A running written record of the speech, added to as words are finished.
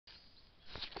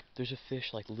there's a fish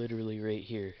like literally right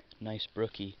here. Nice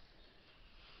brookie.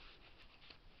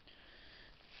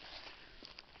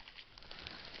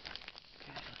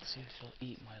 Okay, let's see if he'll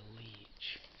eat my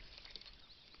leech.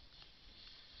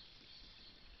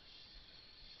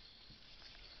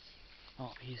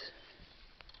 Oh, he's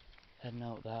heading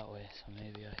out that way, so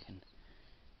maybe I can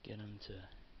get him to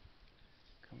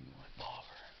come to my bobber.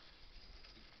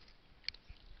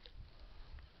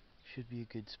 Should be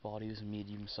a good spot. He was a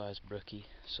medium-sized brookie,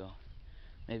 so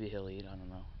maybe he'll eat, I don't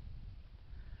know.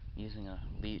 I'm using a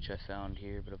leech I found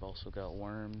here, but I've also got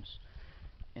worms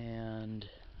and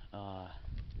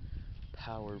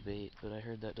power bait, but I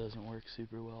heard that doesn't work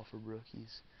super well for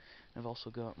brookies. I've also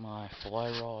got my fly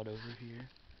rod over here,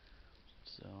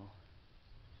 so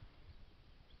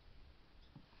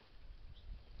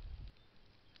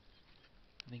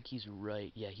I think he's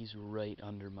right, yeah, he's right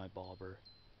under my bobber.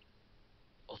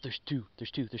 Oh, there's two,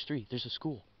 there's three, there's a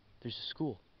school,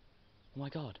 oh my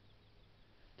god,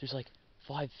 there's like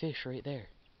 5 fish right there.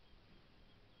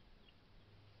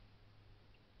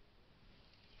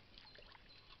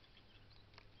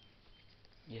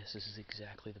 Yes, this is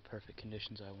exactly the perfect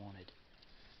conditions I wanted.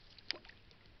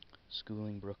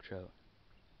 Schooling brook trout.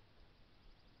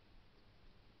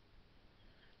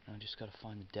 Now I just gotta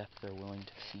find the depth they're willing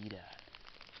to feed at.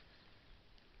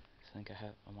 I think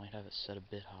I might have it set a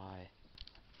bit high.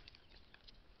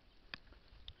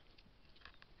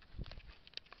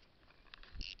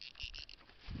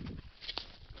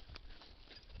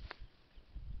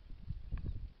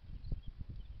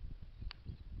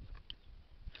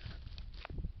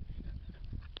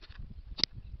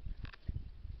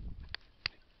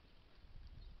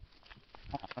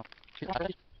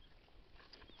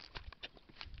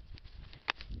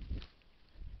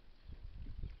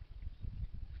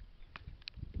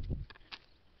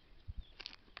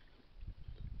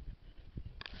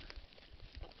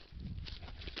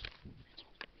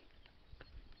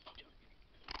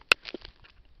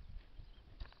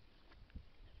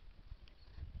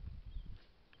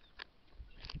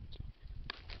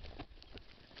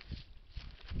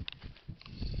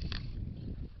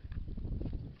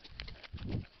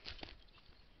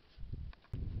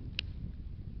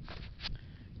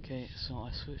 Okay, so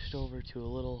I switched over to a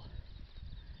little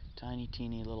tiny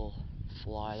teeny little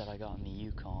fly that I got in the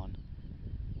Yukon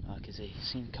because they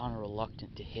seem kind of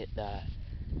reluctant to hit that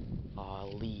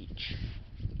leech.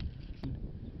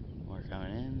 We're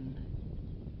coming in.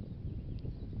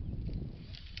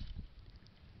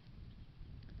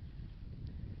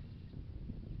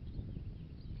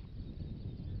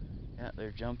 Yeah,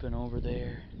 they're jumping over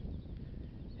there.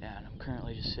 Yeah, and I'm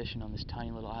currently just fishing on this tiny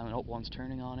little island. Oh, one's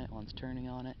turning on it, turning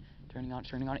on it.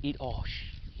 Eat. Oh,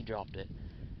 he dropped it.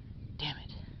 Damn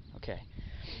it. Okay.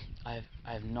 I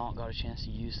have not got a chance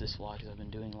to use this fly because I've been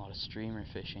doing a lot of streamer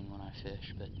fishing when I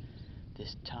fish, but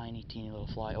this tiny, teeny little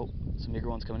fly. Oh, some bigger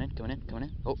ones coming in.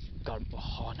 Oh, got him.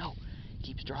 Oh, no.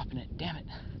 Keeps dropping it. Damn it.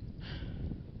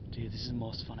 Dude, this is the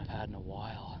most fun I've had in a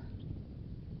while.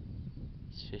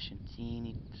 He's fishing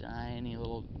teeny, tiny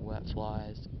little wet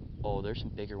flies. Oh, there's some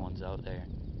bigger ones out there.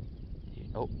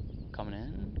 Oh, coming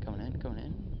in.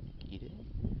 Eat it.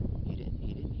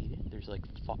 There's like,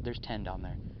 there's 10 down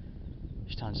there.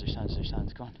 There's tons.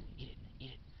 Come on,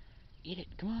 eat it.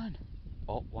 Come on.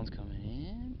 Oh, one's coming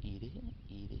in. Eat it.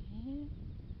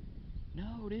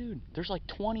 No, dude. There's like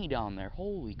 20 down there.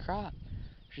 Holy crap.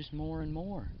 There's just more and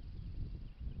more.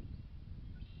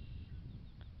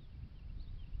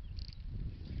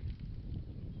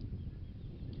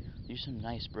 There's some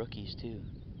nice brookies too.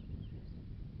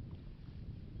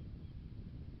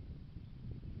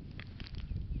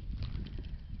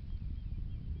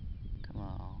 Come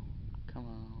on.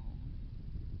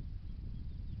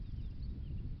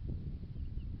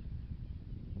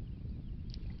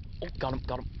 Oh,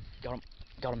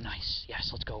 got him. Nice. Yes,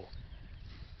 let's go.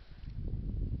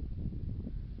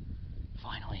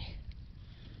 Finally.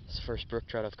 It's the first brook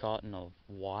trout I've caught in a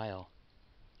while.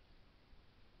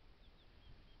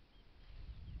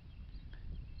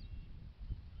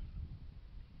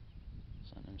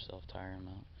 Just letting himself tire him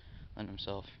out. Letting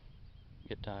himself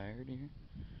get tired here.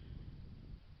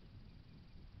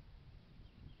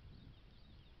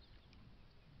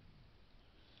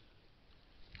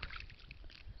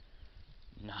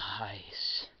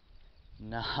 Nice.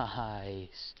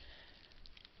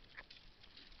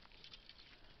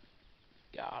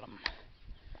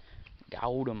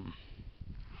 Got him.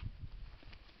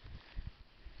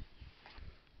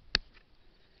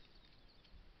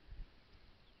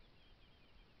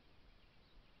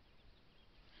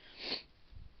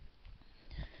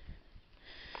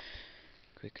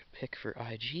 Quick pick for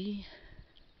IG.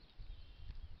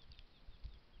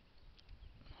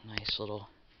 nice little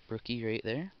brookie right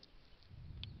there.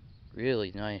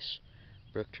 Really nice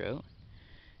brook trout.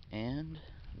 And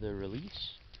the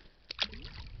release.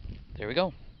 There we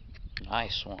go.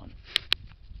 Nice one.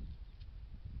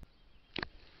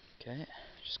 Okay,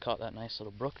 just caught that nice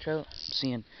little brook trout. I'm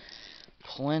seeing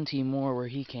plenty more where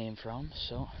he came from,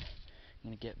 so I'm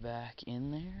going to get back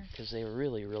in there because they were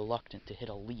really reluctant to hit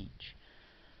a leech.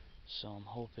 So I'm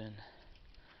hoping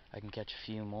I can catch a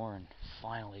few more and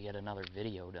finally get another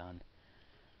video done.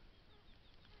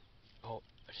 Oh,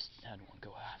 I just had one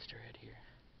go after it here.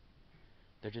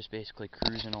 They're just basically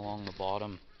cruising along the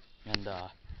bottom, and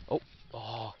oh,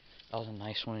 that was a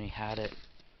nice one. He had it.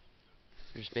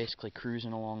 They're just basically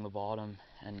cruising along the bottom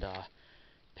and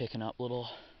picking up little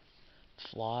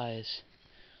flies.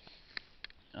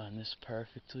 And this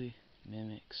perfectly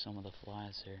mimics some of the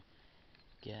flies they're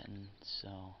getting. So,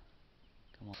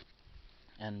 come on.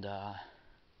 And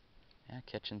yeah,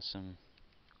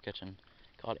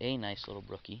 caught a nice little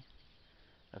brookie.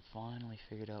 I finally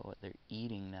figured out what they're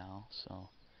eating now, so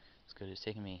it's good. It's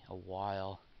taken me a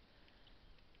while.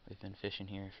 We've been fishing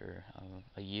here for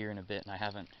a year and a bit, and I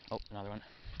haven't. Oh, another one.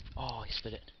 Oh, he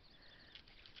spit it.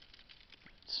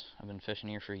 I've been fishing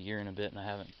here for a year and a bit, and I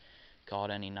haven't caught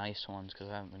any nice ones because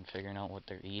I haven't been figuring out what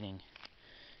they're eating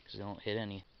because they don't hit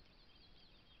any.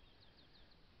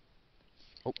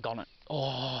 Oh, got it.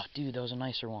 Oh, dude, that was a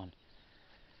nicer one.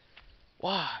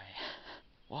 Why?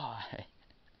 Why?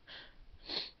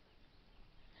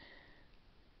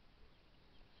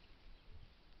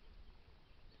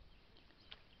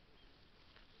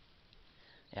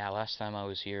 Yeah, last time I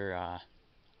was here,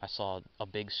 I saw a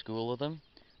big school of them,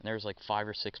 and there was like 5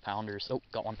 or 6 pounders. Oh,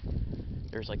 got one.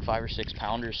 There's like 5 or 6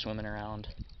 pounders swimming around.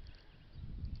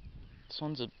 This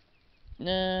one's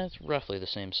it's roughly the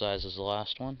same size as the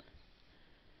last one.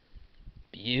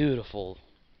 Beautiful,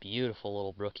 beautiful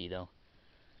little brookie though.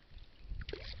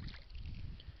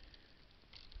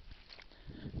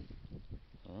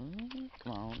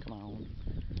 Come on, come on.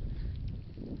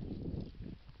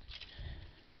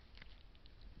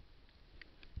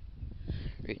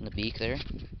 Right in the beak there.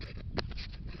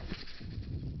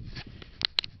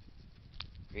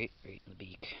 Right in the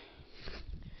beak.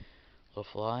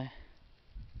 Little fly.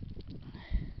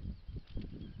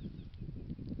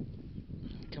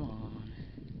 Come on.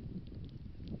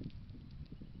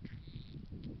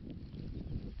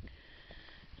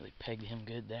 Really pegged him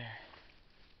good there.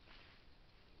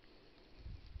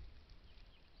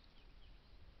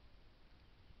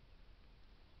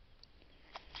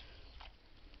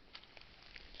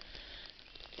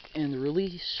 And the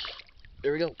release.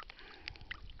 There we go.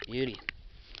 Beauty.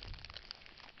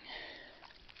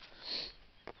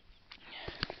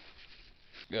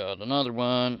 Got another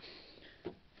one.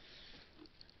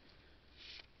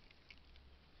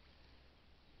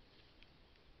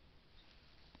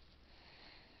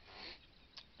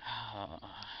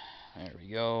 There we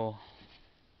go.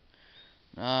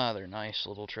 Another nice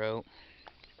little trout.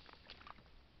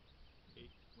 Hey,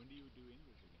 when do you do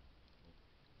English again?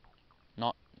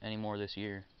 Not anymore this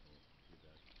year. Oh, too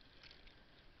bad.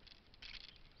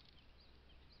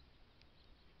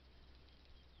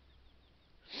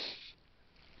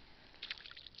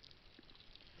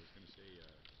 I was going to say, you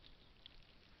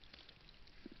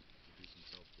do some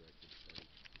self-directed study.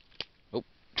 Oh,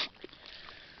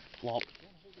 flop.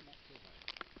 Don't hold them up so high.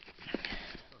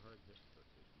 That's a hard hit for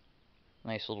fishing.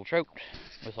 Nice little trout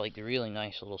with like the really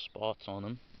nice little spots on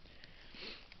them.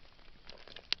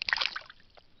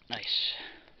 Nice.